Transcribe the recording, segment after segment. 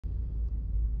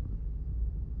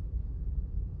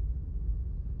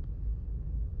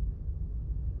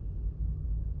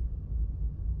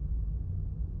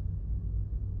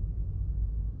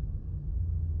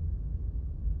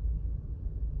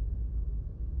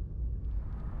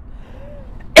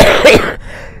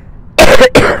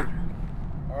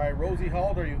Rosie, how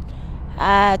old are you?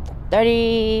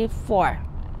 34. Are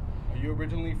you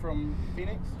originally from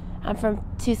Phoenix? I'm from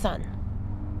Tucson.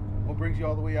 What brings you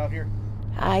all the way out here?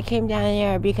 I came down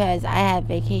here because I had a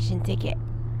vacation ticket.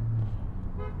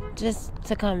 Just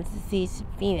to come to see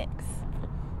Phoenix.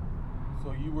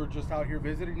 So you were just out here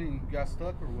visiting and you got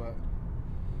stuck or what?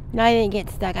 No, I didn't get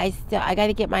stuck. I got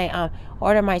to get my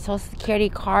order my Social Security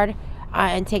card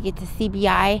and take it to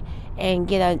CBI and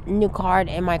get a new card,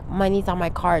 and my money's on my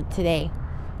card today.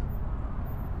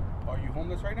 Are you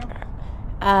homeless right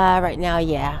now? Right now,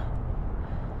 yeah.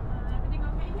 Everything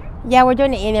okay here? Yeah, we're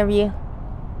doing an interview.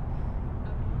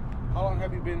 How long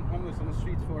have you been homeless on the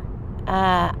streets for?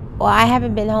 Well, I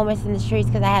haven't been homeless in the streets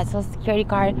because I had a Social Security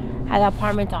card, had an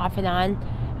apartment off and on.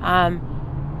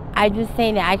 I'm just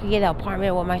saying that I could get an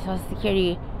apartment with my Social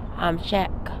Security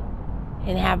check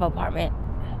and have an apartment.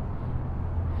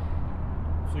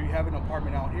 So you have an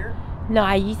apartment out here? No,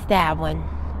 I used to have one.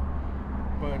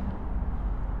 But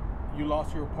you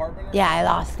lost your apartment? Yeah, I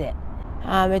lost it.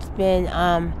 It's been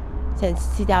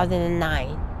since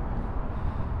 2009.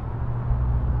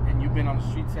 And you've been on the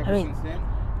streets ever since then?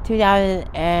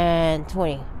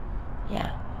 2020.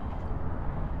 Yeah.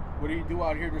 What do you do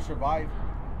out here to survive?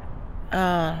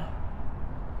 I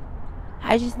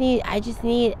just need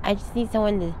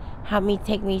someone to help me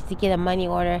take me to get a money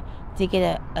order to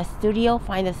get a studio,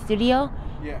 find a studio.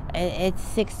 Yeah. And it's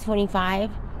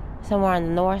 $625 somewhere on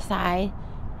the north side,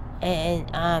 and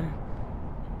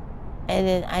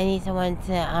then I need someone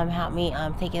to help me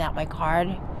take it out my card.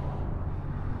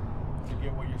 To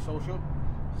get what, your social?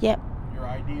 Yep. Your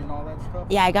ID and all that stuff?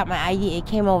 Yeah, I got my ID. It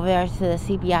came over there to the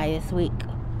CBI this week.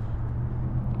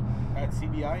 At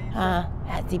CBI? You said?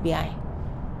 At CBI.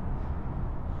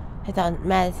 It's on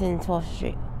Madison 12th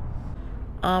Street.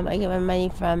 I get my money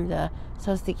from the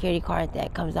Social Security card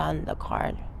that comes on the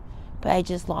card, but I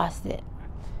just lost it.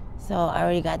 So I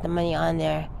already got the money on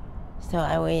there, so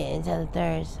I waited until the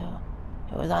 3rd, so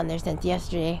it was on there since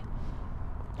yesterday.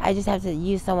 I just have to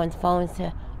use someone's phone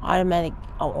to automatic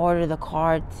order the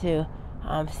card to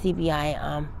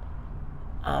CBI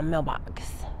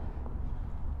mailbox,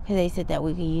 because they said that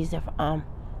we could use their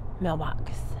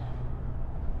mailbox.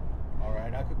 All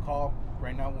right, I could call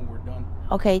right now when we're done.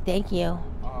 Okay, thank you.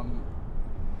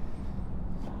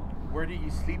 Where do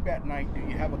you sleep at night? Do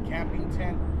you have a camping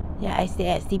tent? Yeah, I stay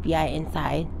at CBI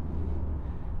inside.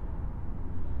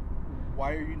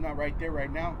 Why are you not right there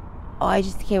right now? Oh, I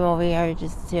just came over here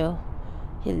just to.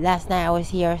 Last night I was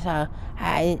here, so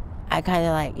I kind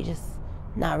of like just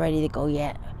not ready to go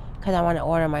yet, because I want to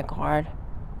order my card.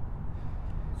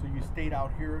 So you stayed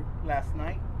out here last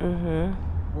night? Mm-hmm.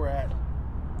 Where at?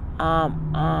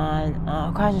 On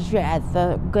across the street at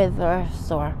the good thrift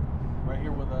store. Right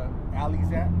here where the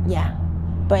alley's at? Yeah,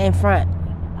 but in front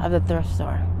of the thrift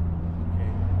store.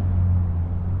 Okay.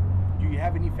 Do you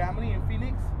have any family in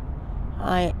Phoenix?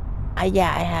 Yeah,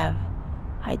 I have.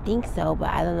 I think so, but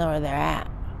I don't know where they're at.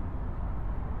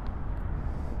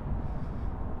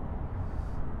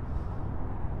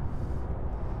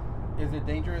 Is it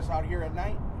dangerous out here at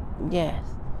night? Yes.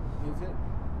 Is it?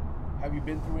 Have you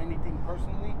been through anything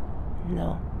personally?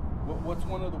 No. What's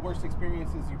one of the worst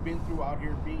experiences you've been through out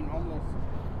here being homeless?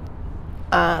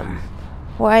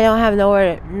 Where I don't have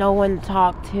no one to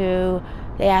talk to.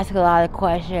 They ask a lot of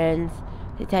questions.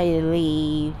 They tell you to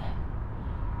leave.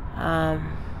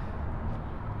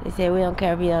 They say we don't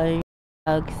care if you don't do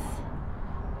drugs.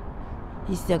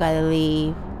 You still gotta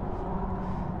leave.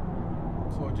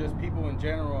 So just people in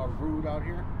general are rude out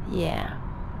here? Yeah.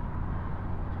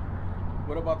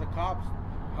 What about the cops?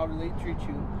 How do they treat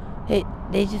you?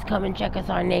 They just come and check us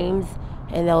our names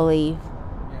and they'll leave.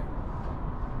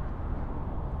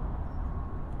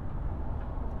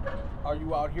 Yeah. Are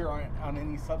you out here on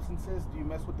any substances? Do you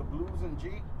mess with the blues and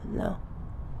G? No.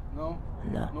 No?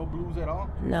 No. No blues at all?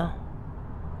 No.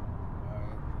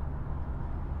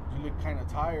 You look kind of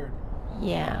tired.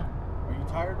 Yeah. Are you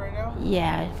tired right now?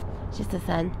 Yeah. It's just the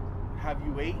sun. Have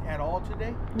you ate at all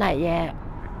today? Not yet.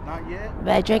 Not yet?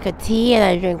 But I drink a tea and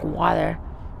I drink water.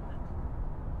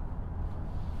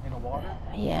 And a water?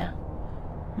 Yeah.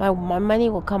 My money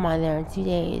will come on there in 2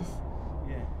 days.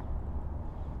 Yeah.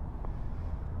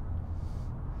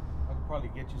 I could probably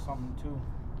get you something too.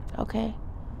 Okay.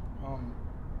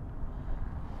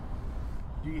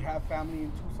 Do you have family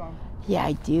in Tucson? Yeah,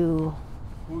 I do.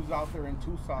 Who's out there in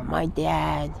Tucson? My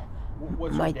dad.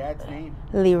 What's your dad's name?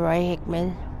 Leroy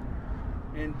Hickman.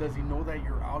 And does he know that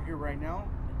you're out here right now?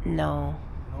 No.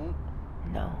 No?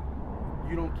 No.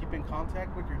 You don't keep in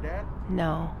contact with your dad?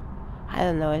 No. I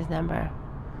don't know his number.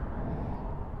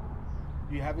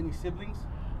 Do you have any siblings?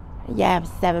 Yeah, I have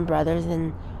 7 brothers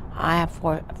and I have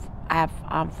I have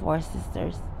 4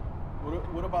 sisters.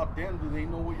 What about them? Do they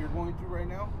know what you're going through right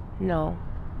now? No.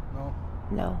 No.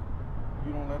 No.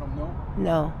 You don't let them know?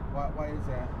 No. Why is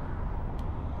that?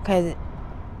 Because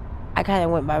I kind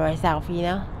of went by myself, you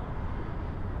know?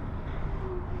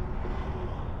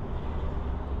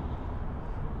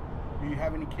 Do you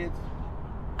have any kids?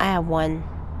 I have one.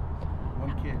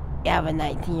 One kid. I have a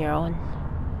 19-year-old. A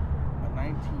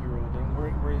 19-year-old. Then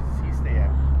where does he stay at?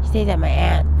 He stays at my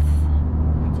aunt's.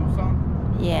 In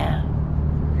Tucson? Yeah.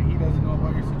 And he doesn't know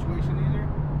about your situation either?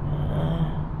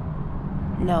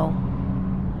 No.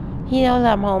 He knows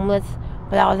I'm homeless,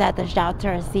 but I was at the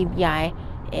shelter in CBI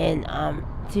in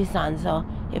Tucson, so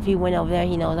if he went over there,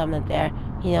 he knows I'm not there.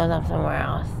 He knows I'm somewhere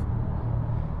else.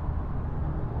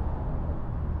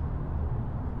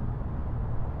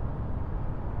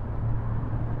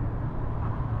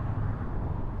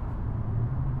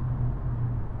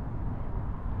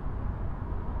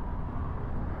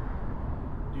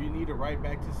 Do you need a ride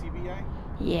back to CBI?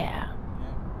 Yeah.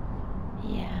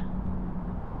 Yeah.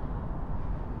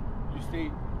 You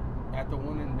stay at the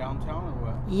one in downtown or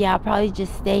what? Yeah, I'll probably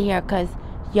just stay here because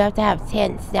you have to have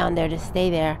tents down there to stay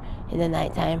there in the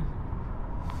nighttime.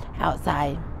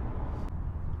 Outside.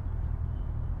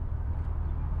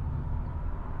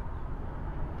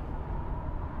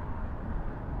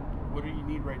 What do you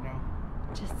need right now?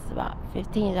 Just about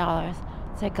 $15.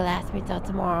 So it could last me till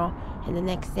tomorrow and the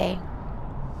next day.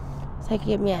 So it could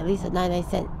give me at least a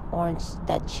 99-cent orange,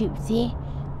 that cheap tea,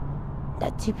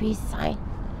 that 2-piece sign.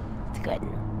 It's good.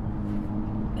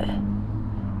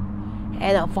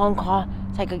 And a phone call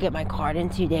so I could get my card in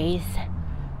 2 days.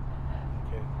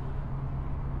 Okay.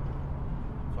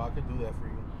 So I could do that for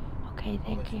you. Okay,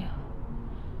 thank you.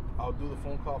 I'll do the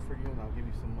phone call for you and I'll give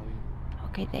you some money.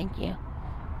 Okay, thank you.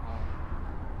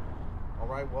 All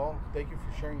right, well, thank you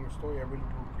for sharing your story. I really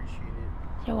do appreciate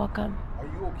it. You're welcome. Are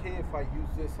you okay if I use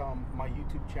this on my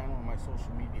YouTube channel and my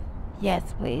social media?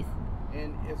 Yes, please.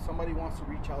 And if somebody wants to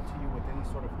reach out to you with any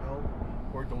sort of help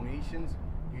or donations,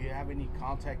 do you have any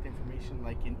contact information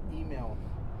like an email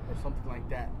or something like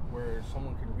that where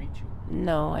someone can reach you?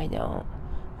 No, I don't.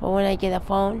 But when I get a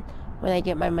phone, when I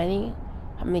get my money,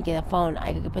 I'm going to get a phone.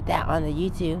 I could put that on the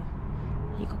YouTube.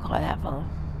 You could call that phone.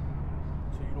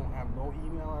 So you don't have no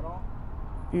email at all?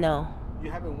 No. You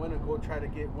haven't went to go try to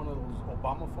get one of those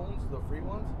Obama phones, the free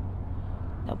ones?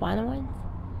 The Obama ones?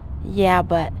 Yeah,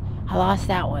 but I lost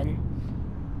that one.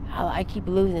 I keep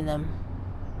losing them.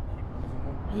 Keep losing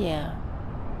them? Yeah.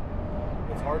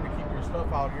 It's hard to keep your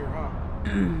stuff out here, huh?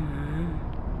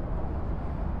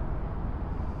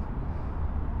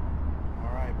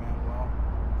 All right, man. Well,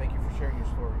 thank you for sharing your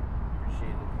story. Appreciate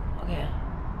it. Okay.